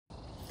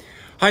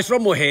Hi, it's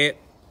Ron Moore here.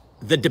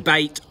 The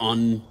debate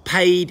on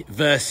paid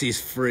versus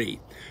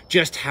free.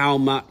 Just how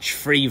much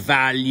free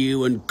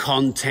value and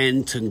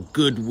content and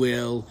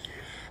goodwill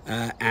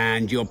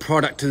and your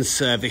product and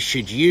service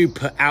should you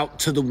put out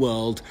to the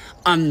world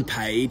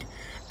unpaid,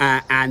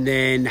 and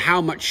then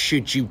how much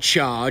should you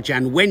charge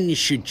and when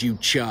should you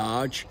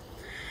charge?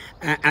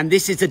 And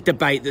this is a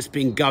debate that's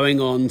been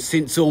going on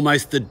since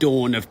almost the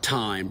dawn of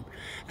time.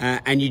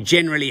 And you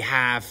generally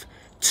have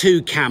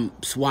two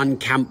camps. One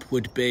camp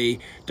would be,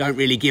 don't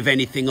really give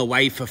anything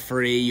away for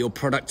free. Your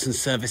products and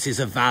services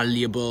are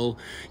valuable.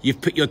 You've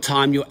put your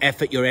time, your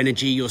effort, your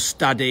energy, your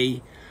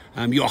study,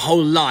 your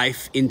whole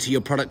life into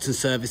your products and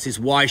services.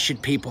 Why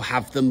should people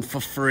have them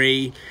for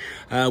free?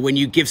 When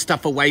you give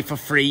stuff away for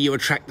free, you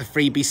attract the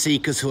freebie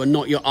seekers who are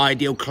not your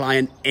ideal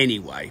client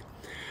anyway.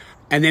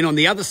 And then on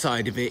the other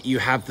side of it, you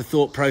have the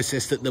thought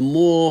process that the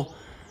more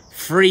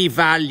free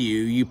value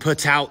you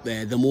put out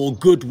there, the more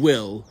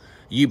goodwill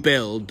you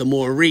build, the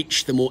more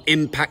reach, the more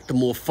impact, the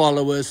more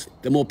followers,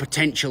 the more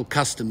potential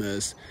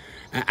customers.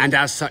 And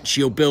as such,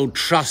 you'll build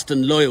trust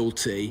and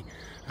loyalty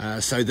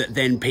so that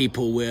then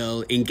people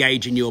will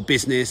engage in your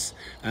business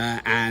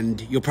and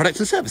your products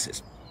and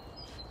services.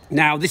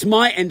 Now, this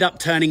might end up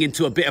turning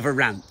into a bit of a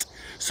rant,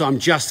 so I'm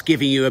just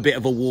giving you a bit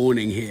of a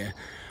warning here.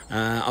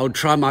 I'll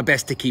try my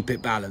best to keep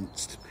it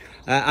balanced.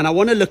 And I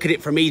want to look at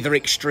it from either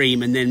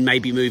extreme and then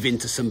maybe move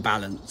into some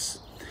balance.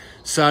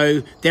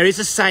 So there is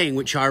a saying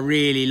which I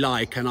really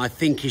like and I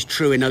think is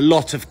true in a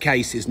lot of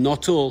cases,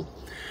 not all,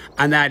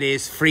 and that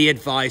is free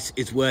advice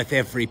is worth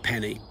every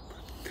penny.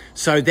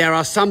 So there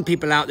are some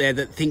people out there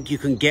that think you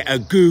can get a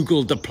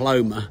Google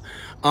diploma,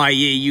 i.e.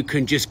 you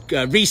can just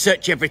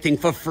research everything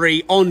for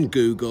free on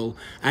Google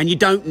and you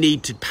don't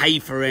need to pay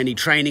for any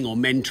training or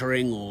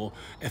mentoring or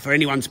for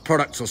anyone's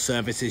products or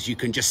services. You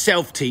can just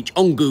self-teach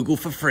on Google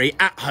for free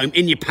at home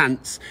in your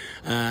pants.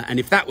 And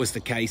if that was the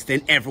case,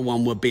 then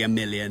everyone would be a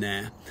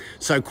millionaire.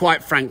 So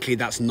quite frankly,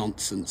 that's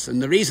nonsense. And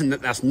the reason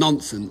that that's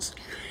nonsense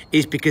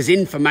is because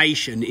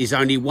information is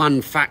only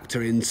one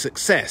factor in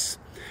success.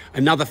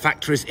 Another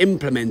factor is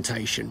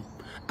implementation.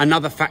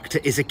 Another factor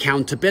is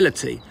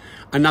accountability.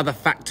 Another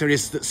factor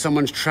is that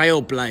someone's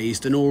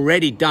trailblazed and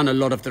already done a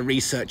lot of the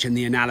research and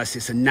the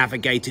analysis and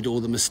navigated all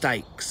the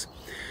mistakes.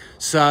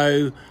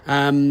 So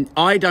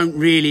I don't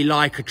really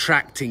like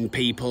attracting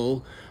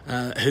people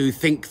who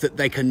think that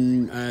they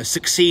can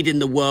succeed in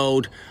the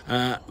world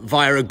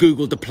via a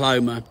Google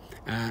diploma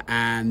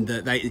and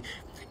that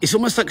it's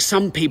almost like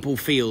some people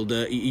feel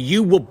that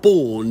you were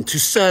born to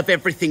serve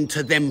everything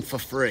to them for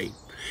free.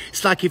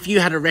 It's like if you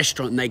had a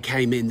restaurant and they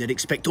came in, they'd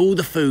expect all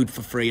the food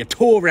for free, a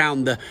tour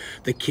around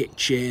the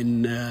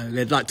kitchen.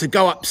 They'd like to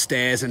go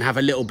upstairs and have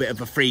a little bit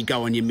of a free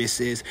go on your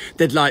missus.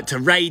 They'd like to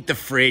raid the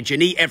fridge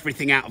and eat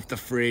everything out of the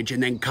fridge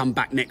and then come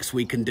back next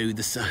week and do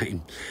the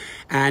same.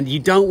 And you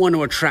don't want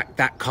to attract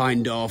that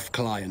kind of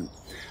client.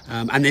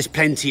 And there's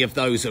plenty of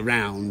those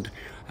around,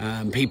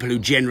 people who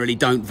generally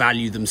don't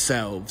value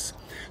themselves.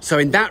 So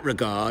in that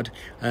regard,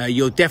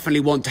 you'll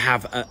definitely want to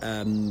have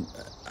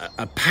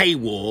a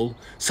paywall,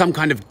 some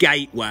kind of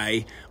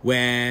gateway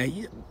where,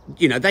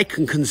 you know, they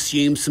can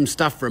consume some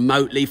stuff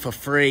remotely for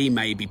free,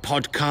 maybe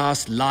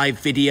podcasts, live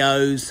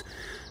videos.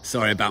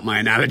 Sorry about my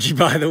analogy,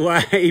 by the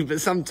way, but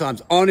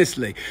sometimes,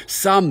 honestly,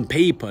 some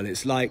people,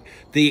 it's like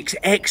the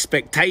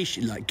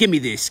expectation, like, give me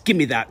this, give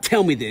me that,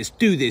 tell me this,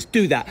 do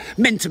that,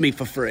 mentor me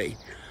for free.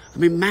 I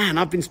mean, man,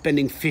 I've been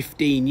spending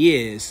 15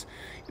 years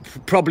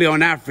probably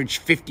on average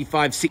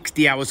 55,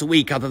 60 hours a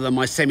week, other than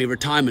my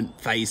semi-retirement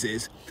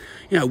phases,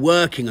 you know,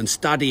 working and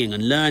studying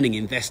and learning,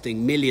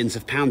 investing millions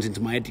of pounds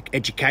into my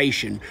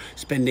education,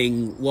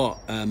 spending what,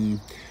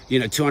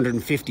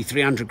 250,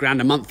 300 grand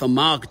a month on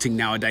marketing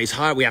nowadays.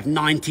 We have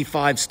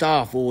 95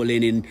 staff all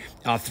in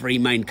our three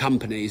main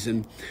companies.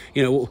 And,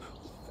 you know,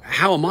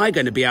 how am I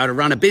going to be able to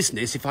run a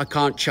business if I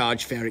can't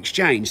charge fair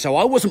exchange? So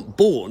I wasn't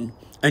born,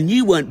 and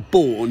you weren't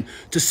born,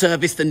 to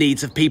service the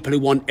needs of people who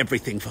want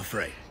everything for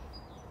free.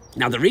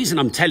 Now, the reason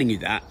I'm telling you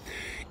that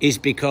is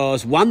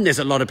because, one, there's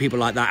a lot of people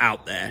like that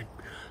out there.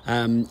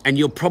 And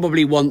you'll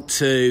probably want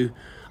to,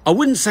 I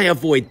wouldn't say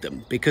avoid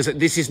them, because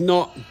this is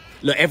not,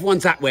 look,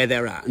 everyone's at where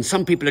they're at. And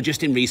some people are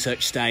just in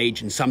research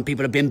stage, and some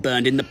people have been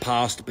burned in the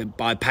past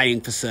by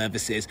paying for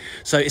services.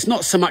 So it's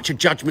not so much a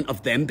judgment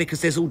of them,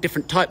 because there's all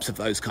different types of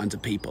those kinds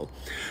of people.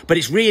 But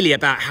it's really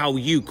about how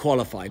you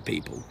qualify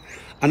people.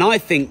 And I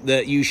think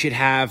that you should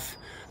have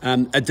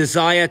a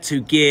desire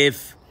to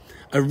give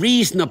a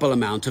reasonable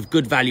amount of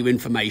good value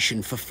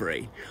information for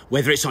free,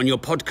 whether it's on your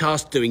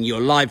podcast, doing your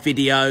live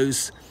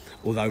videos,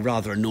 although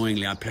rather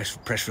annoyingly, I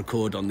press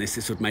record on this.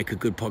 This would make a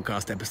good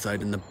podcast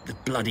episode and the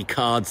bloody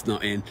card's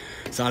not in,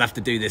 so I'll have to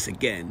do this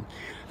again.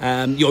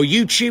 your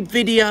YouTube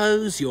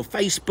videos, your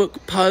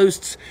Facebook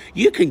posts.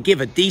 You can give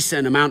a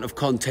decent amount of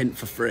content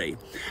for free,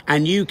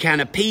 and you can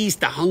appease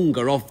the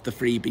hunger of the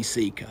freebie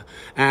seeker.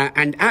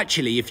 And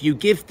actually, if you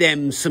give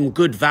them some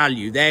good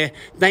value,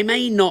 they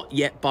may not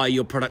yet buy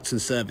your products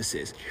and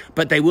services,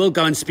 but they will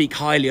go and speak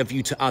highly of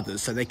you to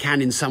others, so they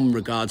can in some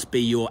regards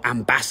be your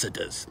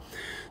ambassadors.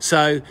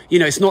 So, you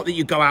know, it's not that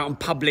you go out and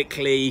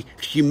publicly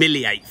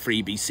humiliate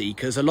freebie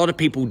seekers. A lot of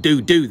people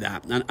do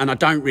that, and I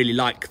don't really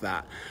like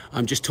that.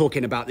 I'm just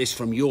talking about this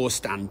from your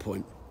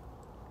standpoint.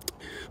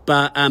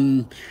 But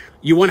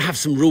you want to have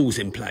some rules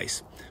in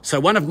place. So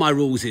one of my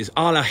rules is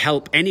I'll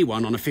help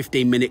anyone on a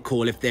 15-minute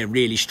call if they're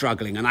really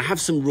struggling. And I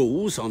have some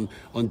rules on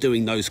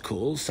doing those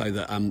calls so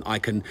that I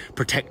can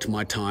protect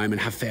my time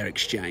and have fair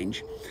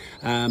exchange.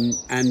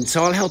 And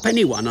so I'll help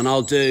anyone, and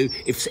I'll do,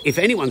 if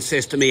anyone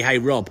says to me, hey,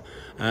 Rob,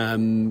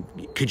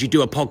 could you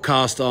do a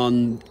podcast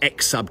on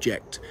X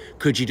subject?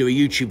 Could you do a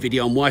YouTube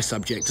video on Y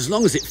subject? As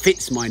long as it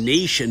fits my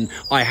niche and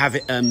I have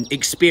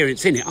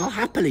experience in it, I'll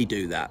happily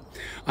do that.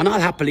 And I'll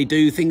happily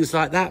do things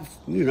like that,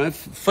 you know,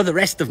 for the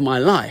rest of my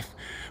life.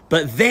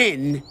 But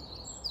then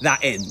that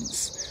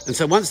ends. And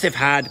so once they've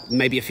had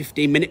maybe a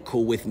 15-minute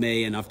call with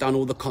me and I've done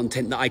all the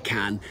content that I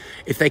can,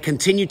 if they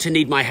continue to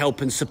need my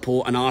help and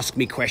support and ask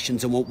me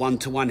questions and want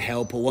one-to-one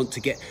help or want to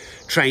get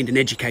trained and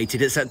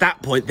educated, it's at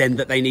that point then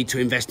that they need to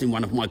invest in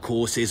one of my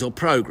courses or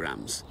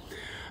programs.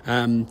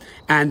 And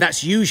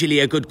that's usually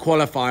a good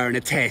qualifier and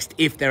a test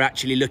if they're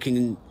actually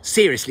looking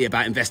seriously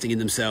about investing in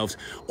themselves,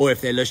 or if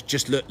they're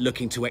just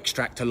looking to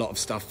extract a lot of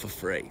stuff for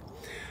free.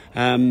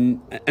 And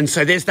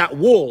so there's that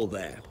wall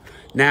there.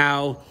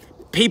 Now,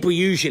 people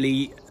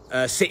usually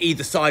sit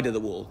either side of the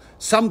wall.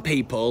 Some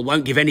people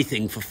won't give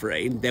anything for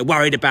free. They're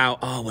worried about,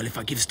 oh, well, if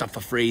I give stuff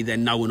for free,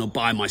 then no one will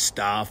buy my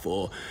stuff,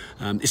 or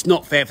it's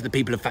not fair for the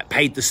people who've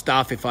paid the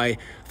stuff if I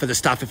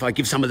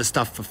give some of the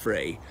stuff for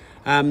free.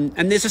 And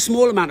there's a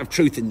small amount of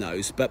truth in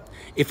those, but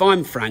if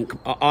I'm frank,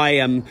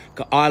 I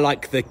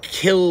like the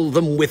kill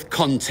them with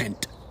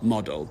content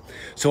model.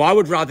 So I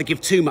would rather give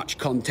too much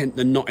content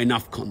than not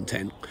enough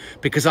content,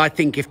 because I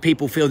think if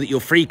people feel that your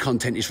free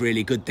content is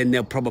really good, then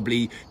they'll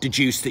probably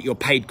deduce that your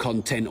paid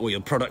content or your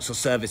products or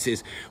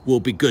services will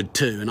be good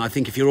too. And I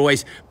think if you're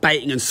always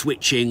baiting and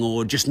switching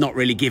or just not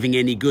really giving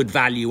any good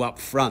value up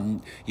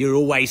front, you're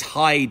always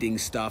hiding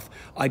stuff,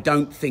 I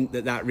don't think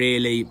that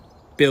really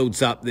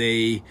builds up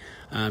the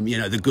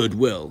the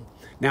goodwill.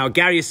 Now,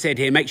 Gary has said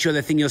here, make sure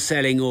the thing you're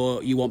selling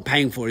or you want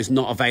paying for is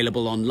not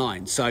available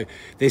online. So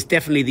there's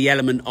definitely the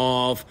element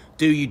of,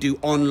 do you do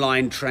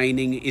online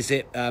training? Is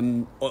it,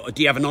 or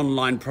do you have an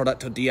online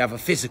product, or do you have a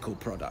physical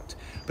product?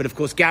 But of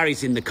course,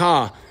 Gary's in the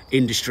car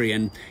industry,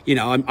 and you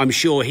know, I'm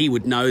sure he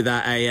would know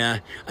that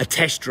a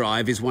test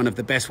drive is one of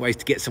the best ways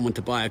to get someone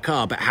to buy a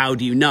car. But how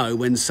do you know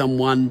when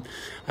someone,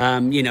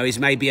 is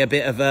maybe a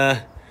bit of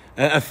a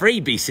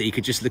freebie seeker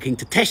just looking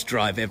to test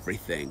drive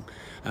everything?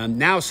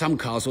 Now some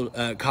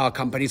car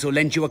companies will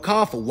lend you a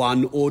car for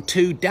 1 or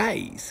 2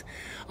 days.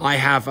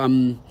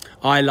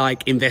 I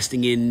like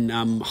investing in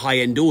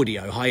high-end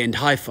audio, high-end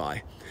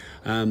hi-fi.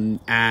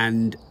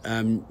 And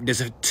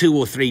there's 2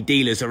 or 3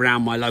 dealers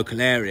around my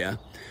local area.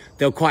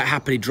 They'll quite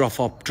happily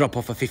drop off a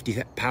pair of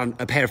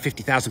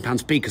 £50,000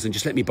 speakers and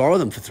just let me borrow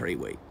them for 3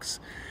 weeks.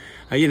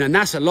 And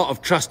that's a lot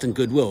of trust and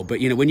goodwill. But,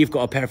 when you've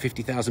got a pair of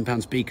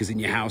 £50,000 speakers in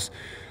your house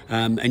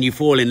and you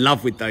fall in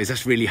love with those,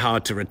 that's really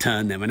hard to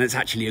return them. And it's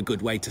actually a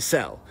good way to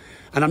sell.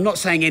 And I'm not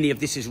saying any of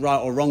this is right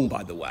or wrong,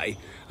 by the way.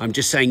 I'm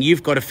just saying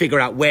you've got to figure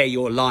out where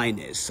your line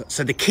is.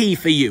 So the key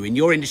for you in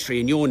your industry,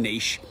 in your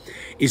niche,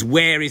 is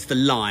where is the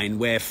line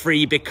where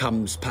free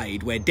becomes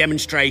paid, where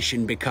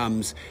demonstration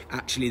becomes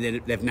actually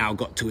they've now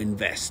got to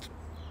invest.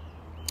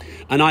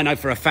 And I know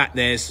for a fact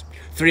there's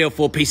 3 or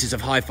 4 pieces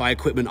of hi-fi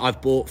equipment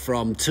I've bought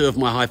from 2 of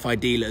my hi-fi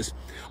dealers.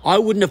 I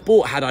wouldn't have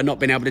bought had I not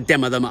been able to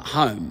demo them at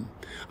home.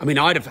 I mean,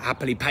 I'd have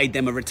happily paid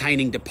them a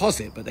retaining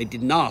deposit, but they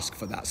didn't ask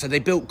for that. So they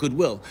built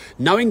goodwill.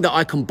 Knowing that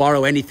I can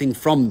borrow anything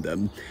from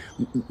them,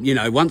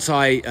 once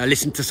I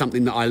listen to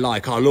something that I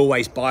like, I'll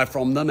always buy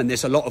from them, and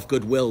there's a lot of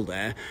goodwill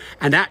there.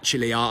 And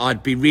actually,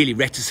 I'd be really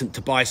reticent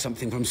to buy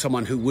something from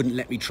someone who wouldn't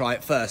let me try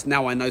it first.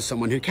 Now I know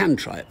someone who can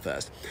try it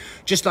first.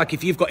 Just like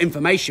if you've got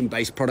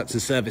information-based products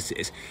and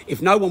services,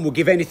 if no one will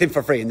give anything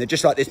for free, and they're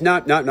just like this, no,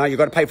 you've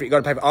got to pay for it, you've got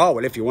to pay for it. Oh,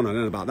 well, if you want to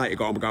learn about that, you've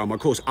got to go on my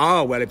course.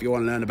 Oh, well, if you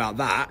want to learn about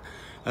that,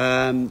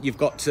 you've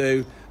got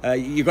to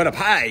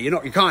pay.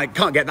 You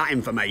can't get that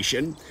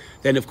information.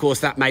 Then of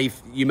course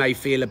you may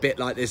feel a bit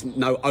like there's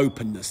no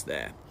openness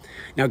there.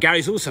 Now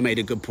Gary's also made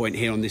a good point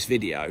here on this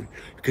video,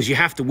 because you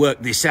have to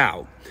work this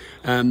out.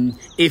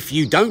 If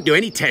you don't do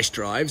any test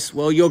drives,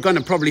 well, you're going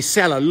to probably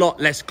sell a lot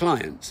less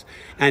clients.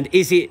 And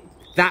is it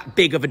that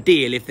big of a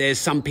deal if there's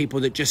some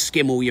people that just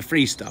skim all your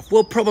free stuff?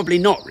 Well, probably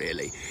not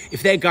really.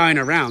 If they're going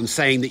around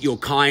saying that you're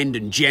kind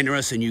and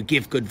generous and you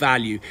give good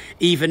value,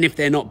 even if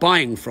they're not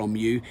buying from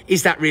you,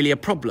 is that really a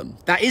problem?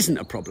 That isn't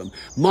a problem.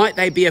 Might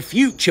they be a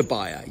future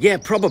buyer? Yeah,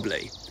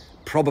 probably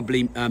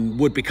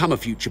would become a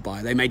future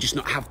buyer. They may just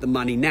not have the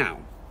money now.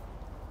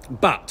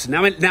 But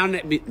now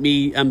let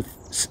me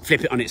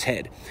flip it on its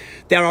head.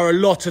 There are a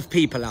lot of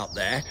people out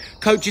there,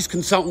 coaches,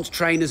 consultants,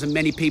 trainers, and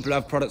many people who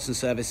have products and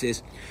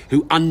services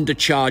who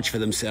undercharge for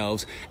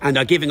themselves and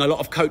are giving a lot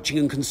of coaching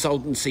and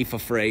consultancy for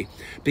free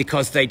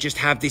because they just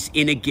have this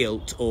inner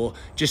guilt or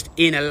just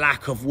inner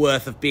lack of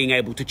worth of being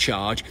able to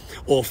charge,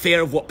 or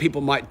fear of what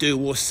people might do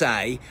or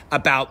say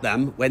about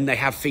them when they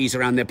have fees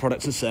around their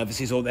products and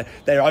services, or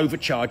they're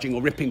overcharging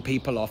or ripping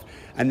people off.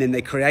 And then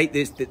they create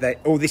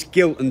all this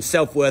guilt and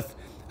self-worth.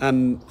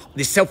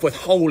 This self-worth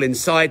hole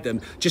inside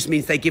them just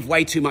means they give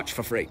way too much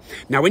for free.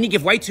 Now, when you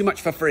give way too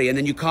much for free and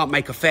then you can't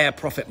make a fair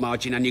profit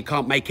margin and you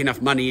can't make enough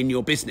money in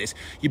your business,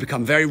 you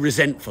become very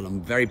resentful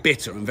and very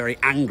bitter and very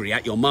angry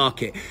at your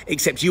market,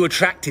 except you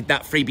attracted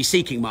that freebie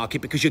seeking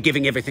market because you're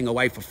giving everything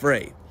away for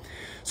free.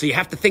 So you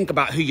have to think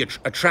about who you're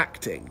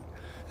attracting.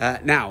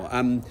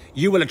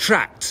 You will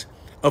attract,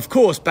 of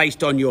course,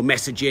 based on your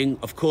messaging,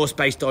 of course,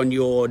 based on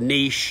your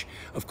niche,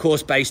 of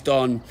course, based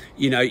on,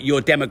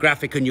 your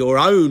demographic and your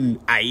own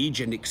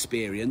age and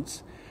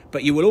experience,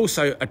 but you will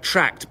also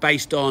attract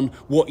based on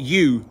what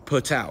you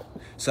put out.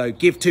 So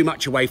give too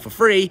much away for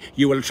free,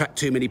 you will attract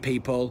too many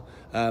people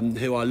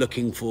who are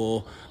looking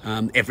for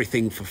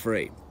everything for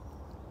free.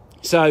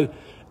 So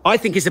I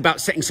think it's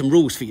about setting some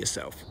rules for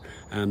yourself.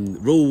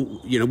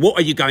 What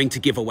are you going to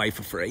give away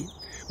for free?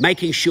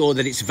 Making sure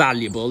that it's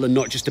valuable and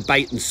not just a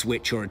bait and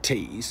switch or a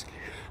tease.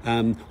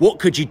 What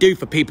could you do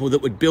for people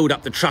that would build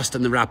up the trust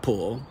and the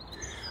rapport?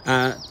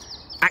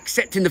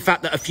 Accepting the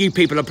fact that a few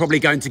people are probably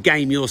going to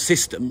game your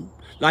system.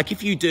 Like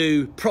if you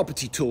do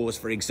property tours,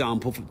 for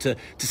example, to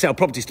sell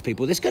properties to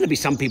people, there's going to be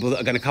some people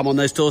that are going to come on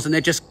those tours and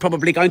they're just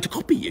probably going to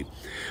copy you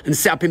and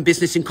set up in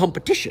business in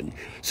competition.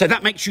 So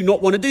that makes you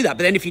not want to do that.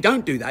 But then if you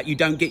don't do that, you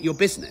don't get your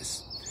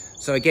business.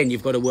 So again,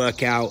 you've got to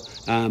work out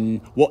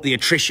what the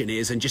attrition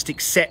is, and just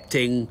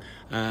accepting,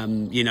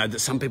 that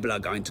some people are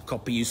going to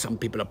copy you. Some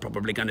people are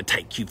probably going to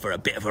take you for a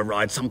bit of a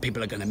ride. Some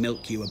people are going to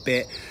milk you a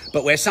bit.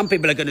 But where some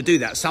people are going to do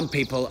that, some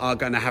people are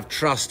going to have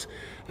trust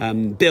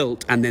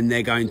built, and then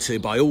they're going to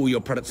buy all your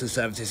products and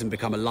services and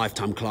become a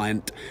lifetime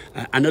client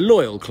and a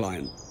loyal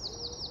client.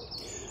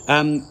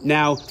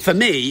 Now, for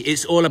me,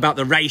 it's all about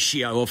the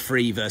ratio of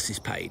free versus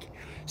paid.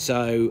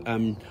 So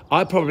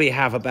I probably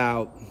have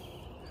about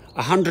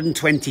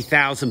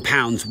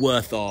 £120,000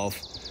 worth of,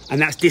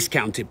 and that's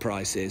discounted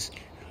prices.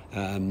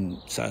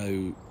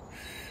 So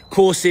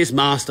courses,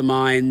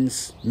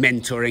 masterminds,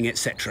 mentoring,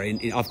 etc.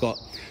 I've got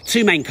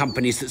two main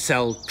companies that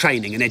sell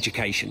training and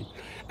education.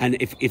 And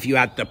if you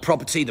add the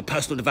property, the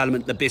personal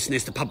development, the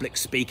business, the public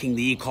speaking,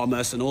 the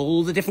e-commerce, and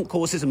all the different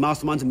courses and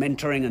masterminds and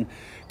mentoring and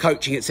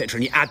coaching, etc.,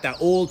 and you add that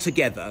all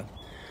together,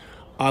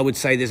 I would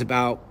say there's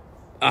about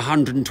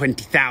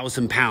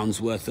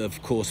 £120,000 worth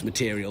of course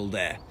material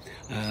there.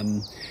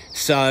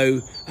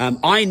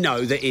 I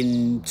know that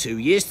in 2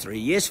 years, 3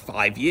 years,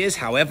 5 years,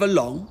 however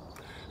long,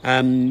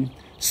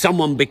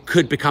 someone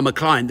could become a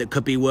client that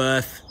could be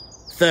worth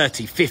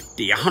 30,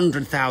 50,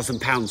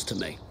 £100,000 to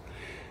me.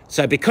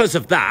 So because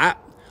of that,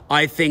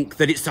 I think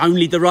that it's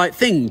only the right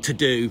thing to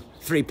do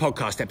 3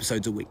 podcast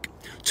episodes a week,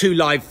 2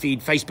 live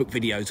feed Facebook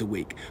videos a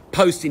week,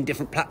 post in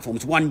different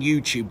platforms, 1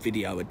 YouTube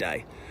video a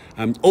day.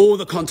 All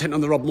the content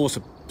on the Rob Moore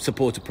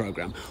supporter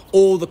program,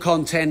 all the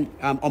content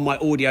on my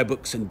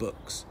audiobooks and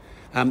books.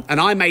 And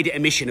I made it a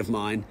mission of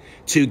mine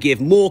to give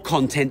more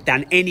content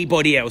than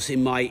anybody else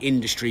in my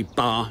industry,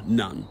 bar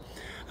none.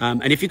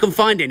 And if you can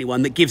find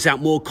anyone that gives out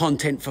more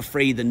content for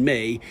free than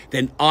me,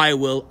 then I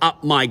will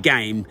up my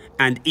game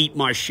and eat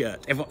my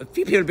shirt. A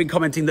few people have been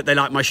commenting that they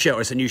like my shirt,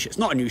 or it's a new shirt. It's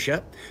not a new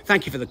shirt.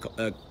 Thank you for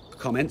the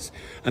comments.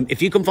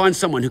 If you can find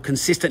someone who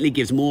consistently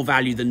gives more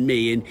value than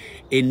me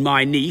in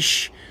my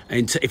niche,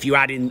 and if you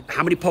add in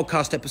how many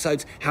podcast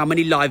episodes, how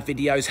many live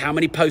videos, how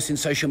many posts in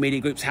social media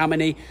groups, how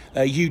many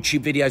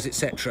YouTube videos,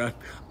 etc.,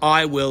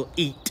 I will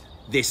eat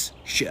this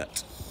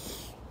shirt.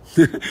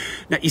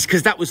 Now, it's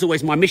because that was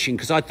always my mission,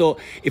 because I thought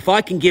if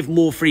I can give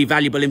more free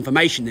valuable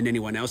information than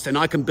anyone else, then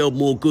I can build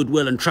more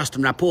goodwill and trust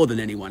and rapport than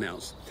anyone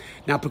else.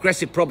 Now,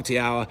 Progressive Property,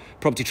 our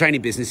property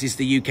training business, is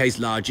the UK's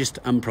largest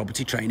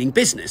property training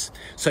business.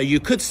 So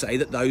you could say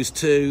that those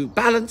two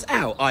balance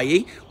out,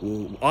 i.e.,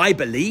 I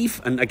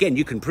believe, and again,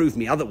 you can prove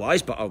me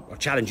otherwise, but I'll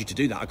challenge you to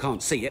do that. I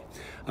can't see it.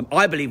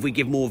 I believe we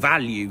give more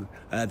value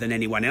than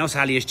anyone else.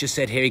 Ali has just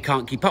said here he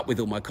can't keep up with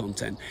all my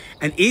content.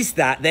 And is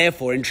that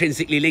therefore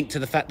intrinsically linked to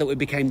the fact that we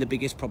became the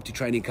biggest property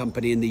training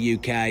company in the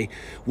UK,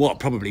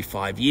 probably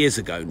 5 years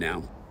ago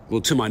now?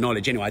 Well, to my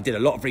knowledge, anyway. I did a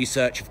lot of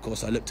research. Of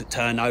course, I looked at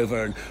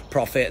turnover and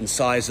profit and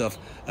size of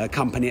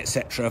company,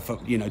 etc.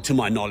 To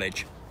my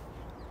knowledge.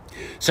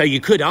 So you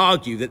could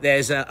argue that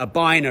there's a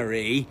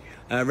binary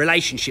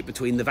relationship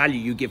between the value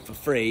you give for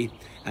free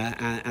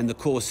and the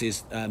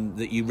courses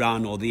that you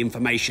run, or the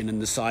information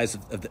and the size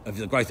of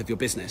the growth of your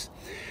business.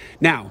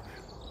 Now,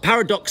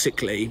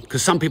 paradoxically,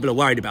 because some people are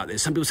worried about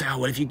this, some people say, oh,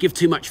 well, if you give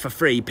too much for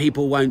free,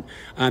 people won't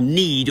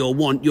need or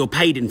want your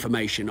paid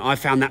information. I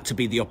found that to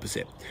be the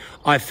opposite.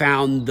 I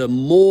found the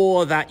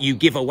more that you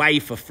give away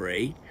for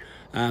free,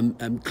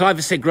 Clive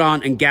has said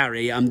Grant and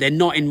Gary, they're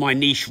not in my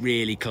niche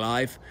really,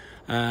 Clive.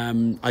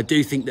 I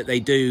do think that they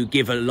do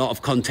give a lot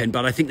of content,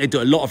 but I think they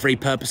do a lot of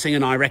repurposing.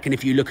 And I reckon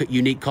if you look at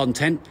unique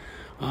content,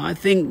 I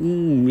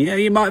think, yeah,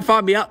 you might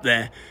find me up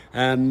there.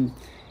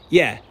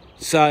 Yeah,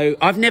 so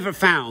I've never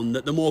found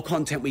that the more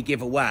content we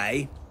give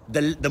away,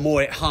 the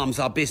more it harms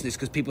our business,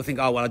 because people think,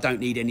 oh, well, I don't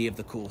need any of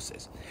the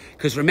courses.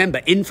 Because remember,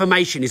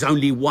 information is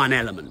only one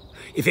element.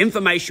 If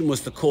information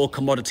was the core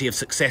commodity of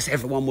success,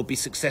 everyone would be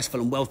successful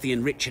and wealthy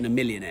and rich and a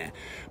millionaire.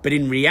 But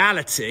in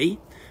reality,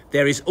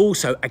 there is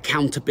also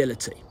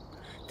accountability.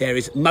 There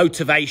is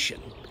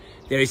motivation.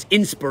 There is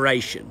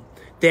inspiration.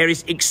 There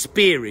is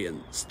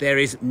experience. There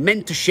is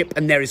mentorship,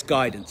 and there is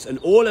guidance. And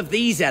all of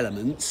these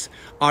elements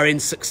are in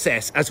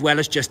success, as well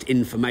as just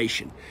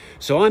information.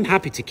 So I'm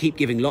happy to keep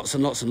giving lots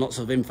and lots and lots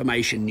of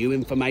information, new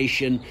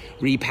information,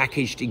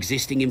 repackaged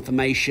existing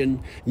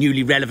information,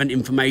 newly relevant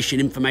information,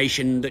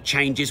 information that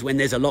changes when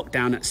there's a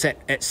lockdown,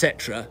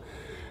 etc.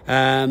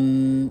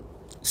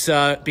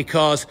 So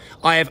because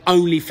I have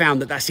only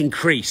found that that's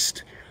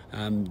increased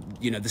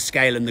you know, the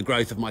scale and the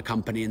growth of my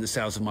company and the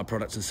sales of my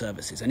products and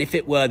services. And if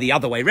it were the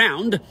other way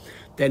round,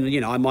 then, you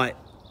know, I might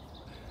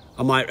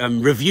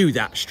review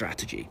that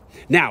strategy.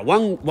 Now,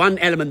 one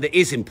element that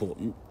is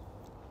important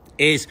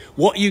is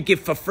what you give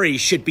for free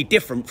should be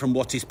different from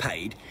what is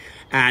paid.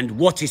 And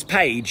what is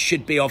paid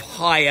should be of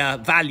higher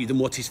value than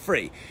what is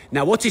free.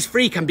 Now, what is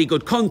free can be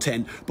good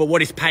content, but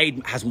what is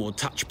paid has more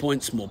touch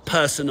points, more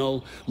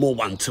personal, more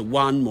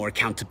one-to-one, more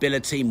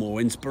accountability, more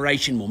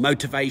inspiration, more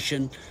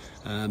motivation,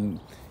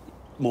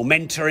 more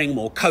mentoring,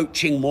 more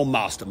coaching, more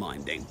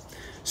masterminding.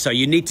 So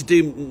you need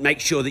to make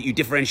sure that you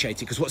differentiate it,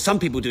 because what some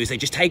people do is they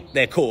just take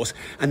their course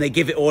and they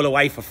give it all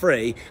away for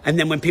free. And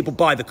then when people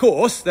buy the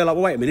course, they're like,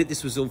 well, wait a minute,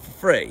 this was all for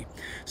free.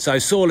 So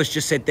Saul has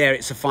just said there,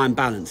 it's a fine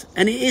balance.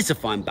 And it is a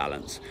fine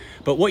balance.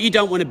 But what you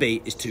don't want to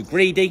be is too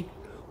greedy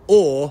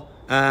or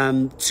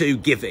too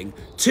giving.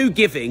 Too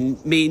giving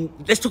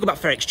let's talk about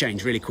fair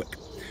exchange really quick.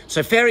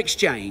 So fair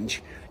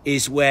exchange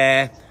is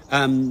where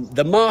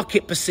the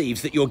market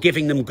perceives that you're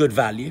giving them good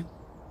value,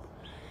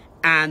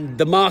 and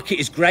the market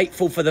is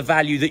grateful for the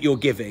value that you're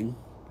giving,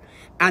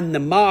 and the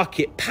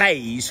market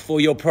pays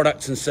for your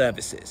products and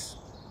services.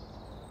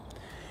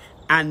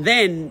 And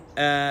then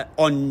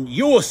on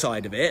your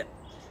side of it,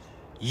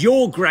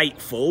 you're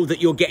grateful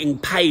that you're getting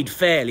paid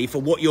fairly for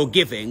what you're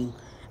giving,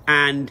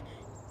 and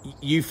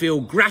you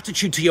feel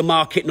gratitude to your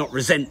market, not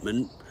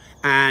resentment,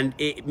 and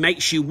it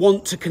makes you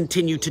want to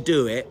continue to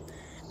do it,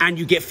 and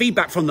you get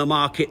feedback from the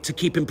market to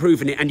keep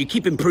improving it, and you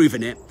keep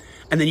improving it.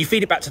 And then you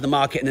feed it back to the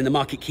market, and then the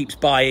market keeps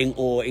buying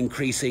or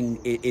increasing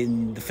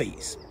in the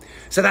fees.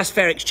 So that's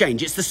fair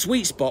exchange. It's the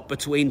sweet spot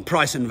between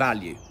price and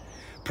value.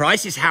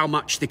 Price is how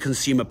much the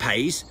consumer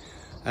pays,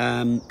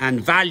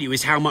 and value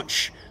is how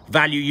much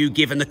value you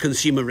give and the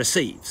consumer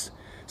receives.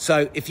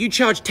 So if you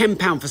charge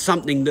 £10 for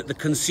something that the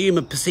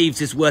consumer perceives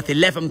is worth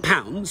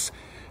 £11,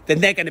 then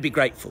they're going to be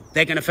grateful.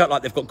 They're going to feel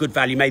like they've got good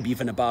value, maybe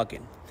even a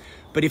bargain.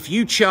 But if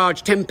you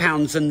charge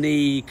 £10 and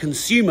the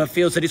consumer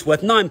feels that it's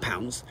worth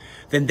 £9,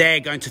 then they're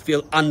going to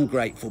feel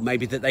ungrateful,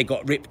 maybe that they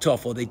got ripped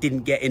off or they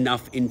didn't get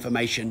enough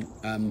information,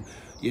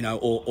 you know,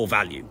 or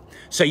value.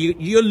 So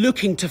you're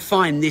looking to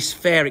find this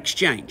fair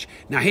exchange.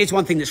 Now, here's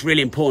one thing that's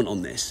really important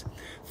on this.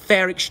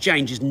 Fair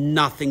exchange is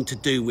nothing to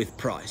do with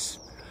price.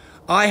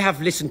 I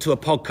have listened to a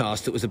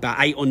podcast that was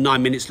about 8 or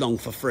 9 minutes long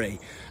for free,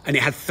 and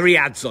it had 3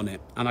 ads on it.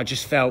 And I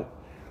just felt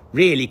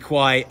really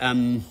quite...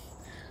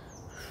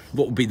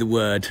 what would be the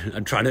word?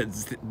 I'm trying to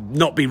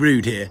not be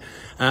rude here.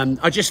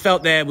 I just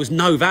felt there was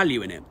no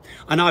value in it.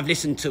 And I've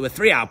listened to a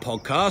 3-hour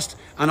podcast,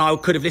 and I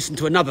could have listened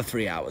to another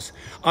 3 hours.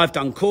 I've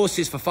done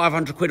courses for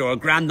 500 quid or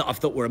 £1,000 that I've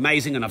thought were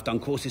amazing, and I've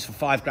done courses for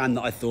 £5,000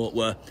 that I thought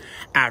were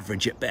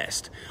average at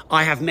best.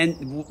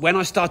 When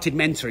I started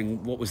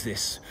mentoring, what was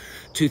this?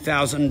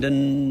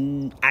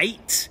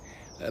 2008?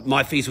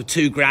 My fees were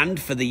 £2,000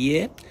 for the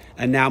year.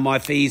 And now my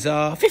fees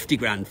are 50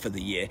 grand for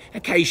the year.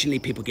 Occasionally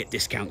people get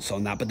discounts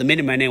on that, but the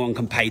minimum anyone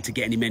can pay to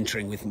get any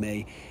mentoring with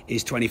me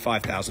is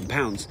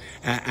 £25,000.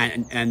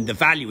 And the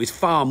value is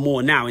far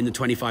more now in the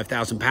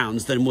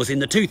 £25,000 than was in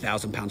the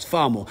 £2,000,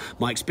 far more.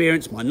 My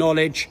experience, my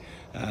knowledge,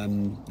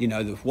 you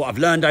know, what I've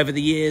learned over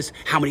the years,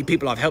 how many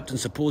people I've helped and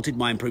supported,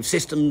 my improved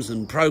systems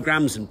and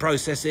programs and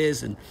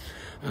processes, and,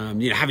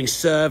 you know, having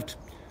served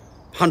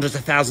hundreds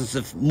of thousands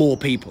of more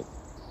people.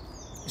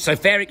 So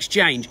fair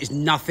exchange is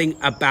nothing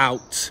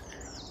about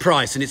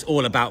price, and it's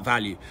all about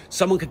value.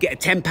 Someone could get a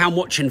 £10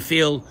 watch and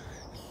feel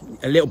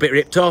a little bit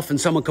ripped off,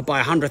 and someone could buy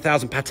a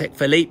 100,000 Patek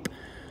Philippe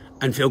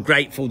and feel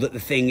grateful that the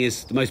thing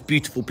is the most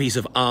beautiful piece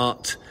of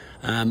art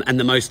and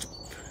the most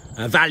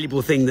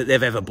valuable thing that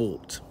they've ever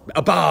bought.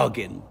 A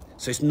bargain.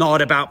 So it's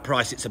not about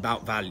price, it's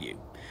about value.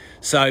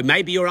 So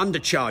maybe you're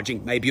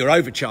undercharging, maybe you're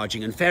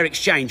overcharging, and fair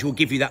exchange will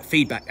give you that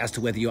feedback as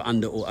to whether you're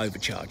under or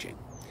overcharging.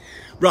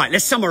 Right,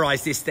 let's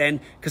summarise this then,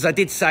 because I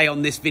did say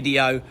on this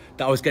video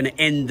that I was going to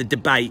end the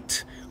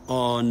debate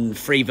on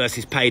free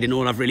versus paid, and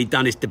all I've really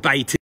done is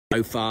debate it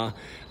so far.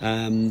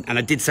 And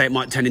I did say it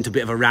might turn into a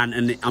bit of a rant,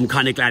 and I'm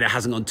kind of glad it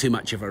hasn't gone too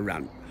much of a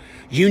rant.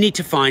 You need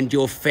to find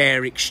your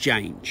fair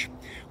exchange,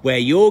 where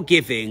you're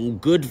giving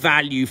good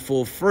value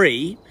for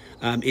free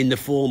in the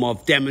form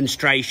of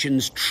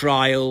demonstrations,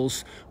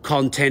 trials,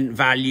 content,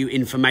 value,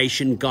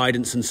 information,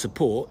 guidance and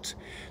support,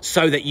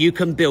 so that you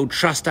can build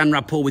trust and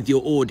rapport with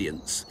your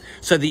audience,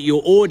 so that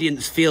your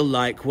audience feel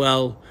like,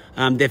 well,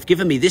 they've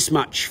given me this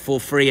much for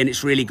free and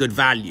it's really good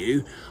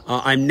value.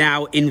 I'm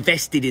now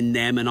invested in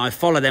them and I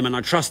follow them and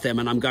I trust them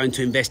and I'm going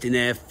to invest in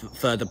their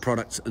further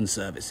products and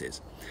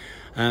services.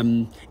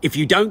 If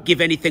you don't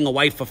give anything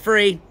away for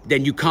free,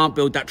 then you can't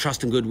build that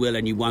trust and goodwill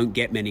and you won't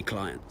get many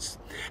clients.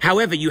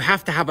 However, you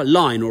have to have a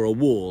line or a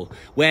wall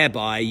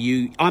whereby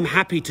I'm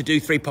happy to do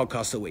 3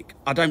 podcasts a week.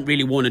 I don't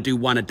really want to do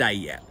 1 a day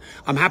yet.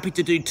 I'm happy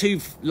to do 2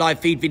 live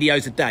feed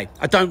videos a day.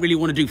 I don't really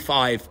want to do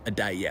 5 a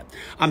day yet.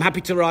 I'm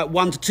happy to write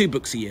 1 to 2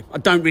 books a year. I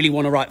don't really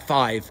want to write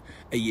 5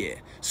 a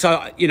year. So,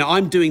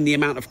 I'm doing the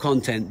amount of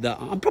content that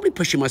I'm probably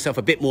pushing myself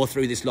a bit more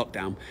through this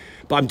lockdown,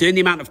 but I'm doing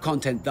the amount of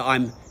content that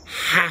I'm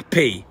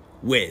happy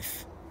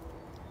with.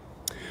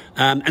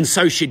 And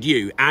so should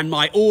you, and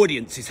my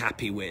audience is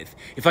happy with.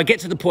 If I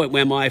get to the point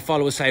where my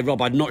followers say,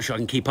 Rob, I'm not sure I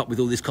can keep up with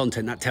all this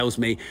content, that tells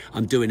me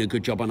I'm doing a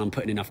good job and I'm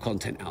putting enough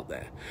content out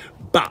there.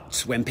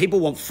 But when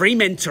people want free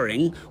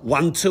mentoring,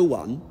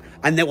 1-to-1,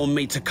 and they want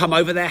me to come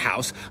over their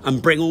house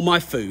and bring all my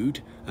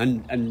food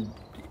and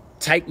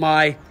take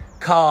my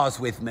cars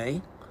with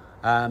me,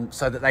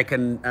 so that they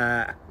can,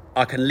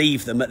 I can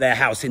leave them at their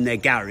house in their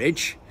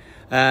garage,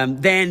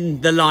 then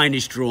the line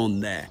is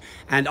drawn there.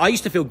 And I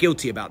used to feel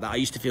guilty about that. I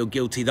used to feel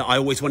guilty that I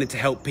always wanted to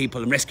help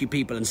people and rescue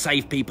people and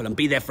save people and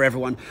be there for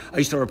everyone. I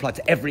used to reply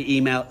to every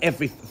email,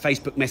 every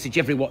Facebook message,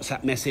 every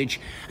WhatsApp message.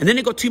 And then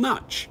it got too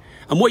much.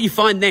 And what you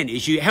find then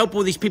is you help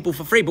all these people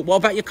for free, but what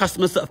about your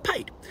customers that have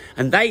paid?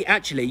 And they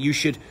actually, you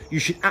should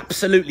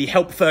absolutely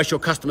help first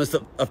your customers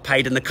that have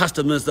paid and the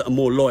customers that are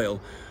more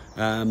loyal,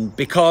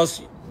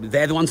 because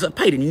they're the ones that have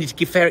paid and you need to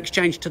give fair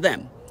exchange to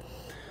them.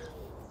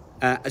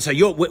 So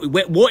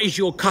what is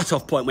your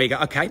cutoff point where you go,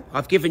 okay,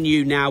 I've given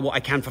you now what I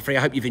can for free. I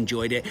hope you've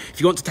enjoyed it.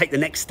 If you want to take the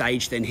next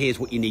stage, then here's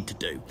what you need to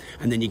do.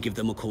 And then you give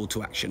them a call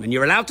to action. And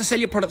you're allowed to sell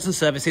your products and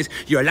services.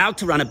 You're allowed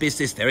to run a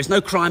business. There is no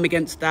crime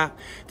against that.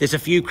 There's a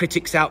few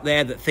critics out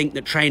there that think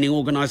that training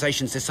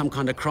organizations, there's some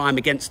kind of crime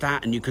against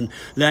that. And you can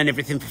learn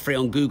everything for free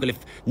on Google. If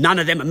none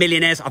of them are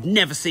millionaires, I've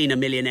never seen a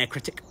millionaire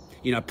critic.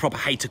 Proper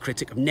hater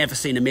critic. I've never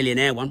seen a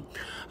millionaire one.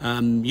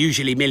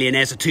 Usually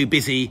millionaires are too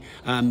busy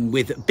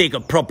with bigger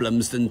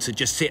problems than to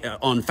just sit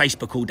on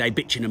Facebook all day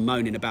bitching and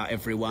moaning about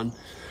everyone.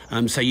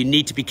 So you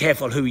need to be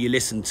careful who you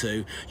listen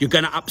to. You're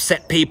going to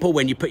upset people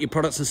when you put your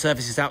products and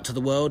services out to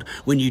the world.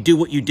 When you do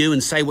what you do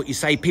and say what you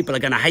say, people are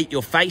going to hate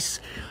your face.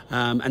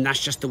 And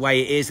that's just the way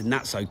it is, and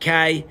that's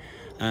okay,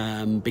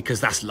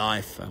 because that's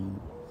life.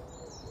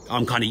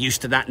 I'm kind of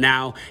used to that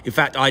now. In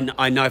fact, I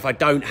know if I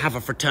don't have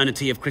a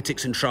fraternity of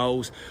critics and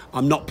trolls,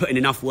 I'm not putting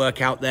enough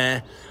work out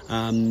there.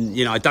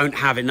 I don't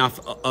have enough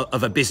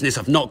of a business.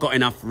 I've not got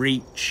enough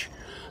reach.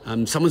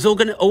 Someone's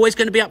always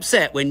going to be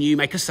upset when you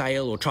make a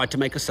sale or try to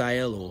make a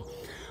sale,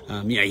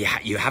 or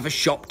you have a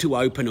shop to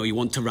open or you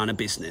want to run a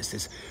business.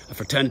 There's a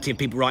fraternity of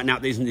people right now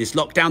in this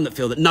lockdown that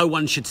feel that no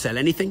one should sell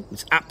anything.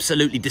 It's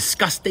absolutely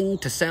disgusting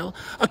to sell.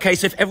 Okay,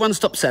 so if everyone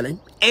stops selling,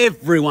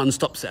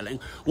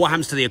 what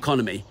happens to the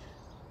economy?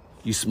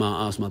 You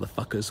smart ass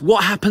motherfuckers.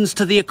 What happens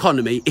to the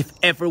economy if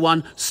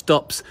everyone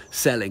stops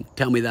selling?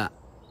 Tell me that.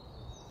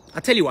 I'll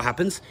tell you what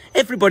happens.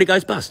 Everybody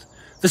goes bust.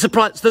 The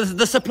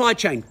supply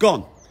chain,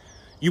 gone.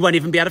 You won't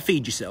even be able to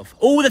feed yourself.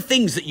 All the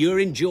things that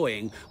you're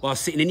enjoying while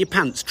sitting in your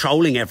pants,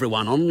 trolling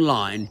everyone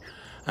online,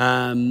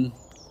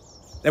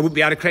 they wouldn't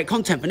be able to create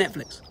content for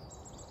Netflix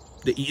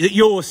that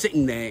you're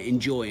sitting there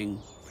enjoying.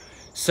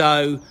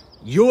 So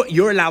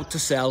you're allowed to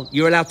sell.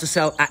 You're allowed to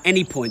sell at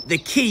any point. The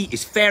key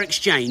is fair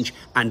exchange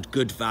and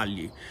good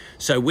value.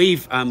 So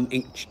we've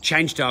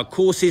changed our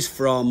courses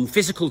from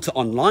physical to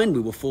online. We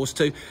were forced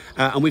to.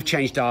 And we've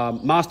changed our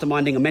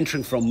masterminding and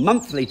mentoring from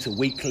monthly to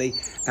weekly.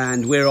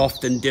 And we're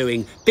often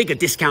doing bigger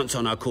discounts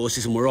on our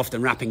courses, and we're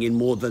often wrapping in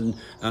more than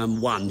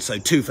 1. So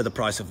 2 for the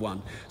price of 1.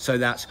 So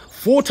that's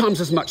 4 times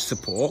as much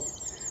support.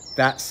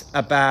 That's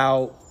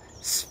about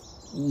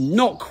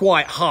not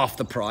quite half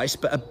the price,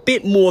 but a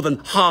bit more than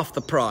half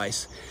the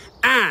price.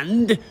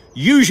 And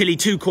usually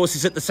 2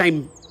 courses at the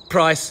same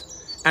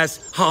price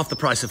as half the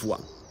price of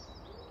 1.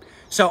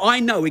 So I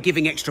know we're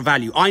giving extra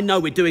value. I know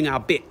we're doing our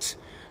bit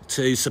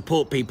to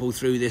support people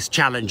through this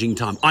challenging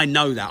time. I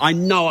know that. I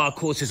know our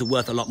courses are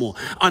worth a lot more.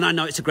 And I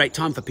know it's a great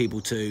time for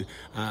people to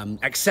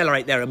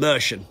accelerate their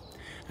immersion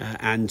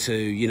and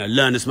to,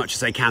 learn as much as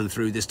they can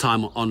through this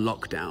time on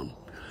lockdown.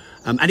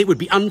 And it would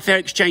be unfair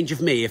exchange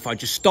of me if I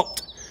just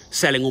stopped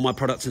selling all my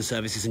products and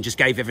services and just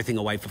gave everything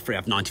away for free. I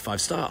have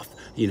 95 staff,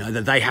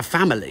 that they have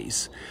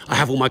families. I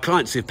have all my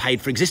clients who've paid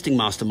for existing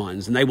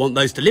masterminds and they want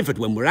those delivered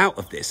when we're out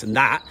of this. And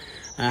that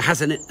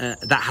has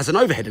an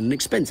overhead and an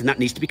expense, and that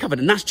needs to be covered,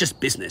 and that's just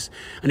business.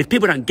 And if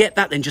people don't get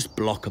that, then just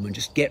block them and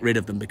just get rid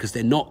of them, because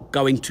they're not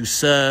going to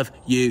serve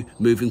you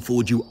moving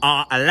forward. You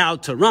are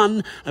allowed to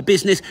run a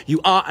business.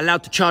 You are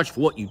allowed to charge for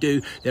what you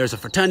do. There is a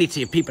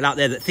fraternity of people out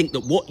there that think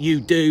that what you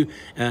do,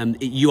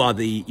 you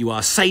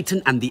are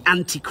Satan and the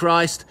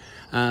Antichrist.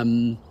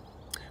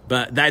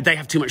 But they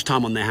have too much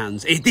time on their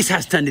hands. This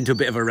has turned into a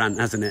bit of a rant,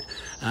 hasn't it?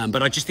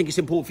 But I just think it's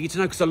important for you to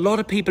know, because a lot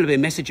of people have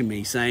been messaging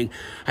me saying,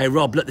 hey,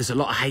 Rob, look, there's a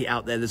lot of hate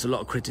out there. There's a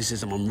lot of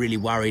criticism. I'm really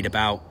worried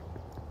about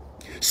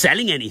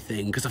selling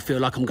anything because I feel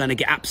like I'm going to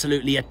get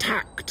absolutely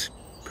attacked.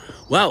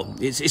 Well,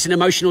 it's an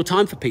emotional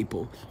time for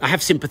people. I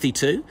have sympathy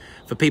too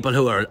for people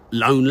who are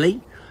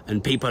lonely,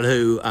 and people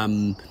who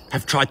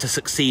have tried to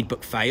succeed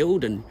but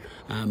failed, and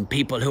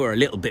people who are a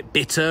little bit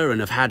bitter and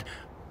have had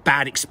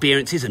bad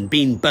experiences and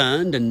been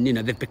burned, and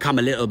they've become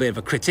a little bit of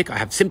a critic. I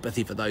have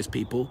sympathy for those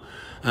people,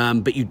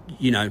 but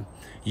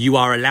you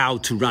are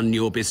allowed to run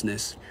your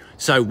business.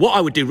 So what I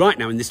would do right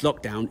now in this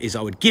lockdown is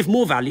I would give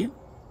more value.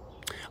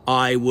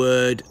 I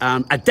would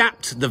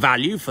adapt the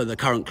value for the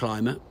current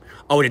climate.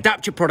 I would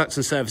adapt your products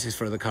and services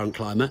for the current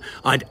climate.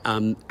 I'd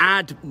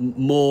add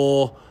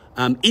more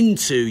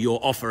into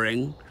your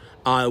offering.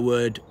 I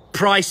would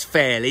price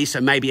fairly, so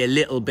maybe a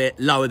little bit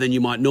lower than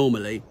you might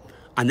normally.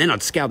 And then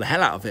I'd scale the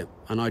hell out of it,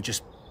 and I'd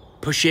just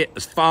push it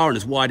as far and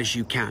as wide as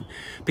you can.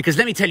 Because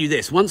let me tell you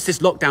this, once this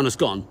lockdown has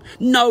gone,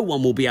 no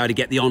one will be able to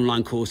get the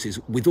online courses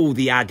with all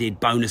the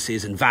added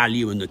bonuses and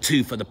value, and the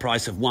 2 for the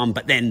price of 1,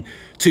 but then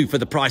 2 for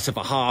the price of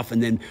a half,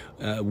 and then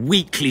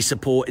weekly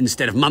support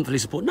instead of monthly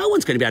support. No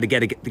one's going to be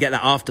able to get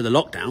that after the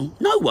lockdown.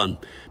 No one.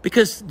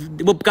 Because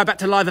we'll go back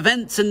to live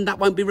events and that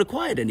won't be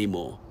required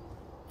anymore.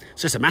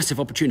 So it's a massive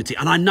opportunity.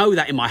 And I know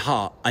that in my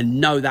heart. I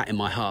know that in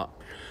my heart.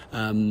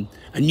 And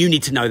you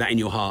need to know that in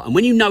your heart. And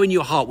when you know in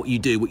your heart what you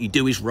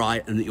do is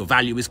right, and that your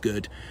value is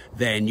good,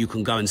 then you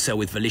can go and sell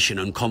with volition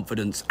and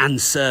confidence and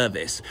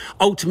service.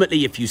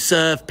 Ultimately, if you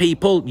serve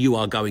people, you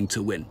are going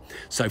to win.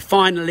 So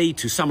finally,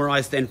 to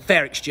summarize then,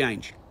 fair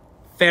exchange.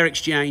 Fair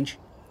exchange.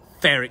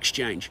 Fair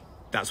exchange.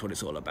 That's what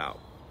it's all about.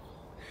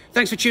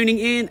 Thanks for tuning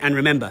in. And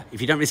remember,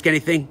 if you don't risk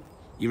anything,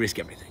 you risk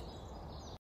everything.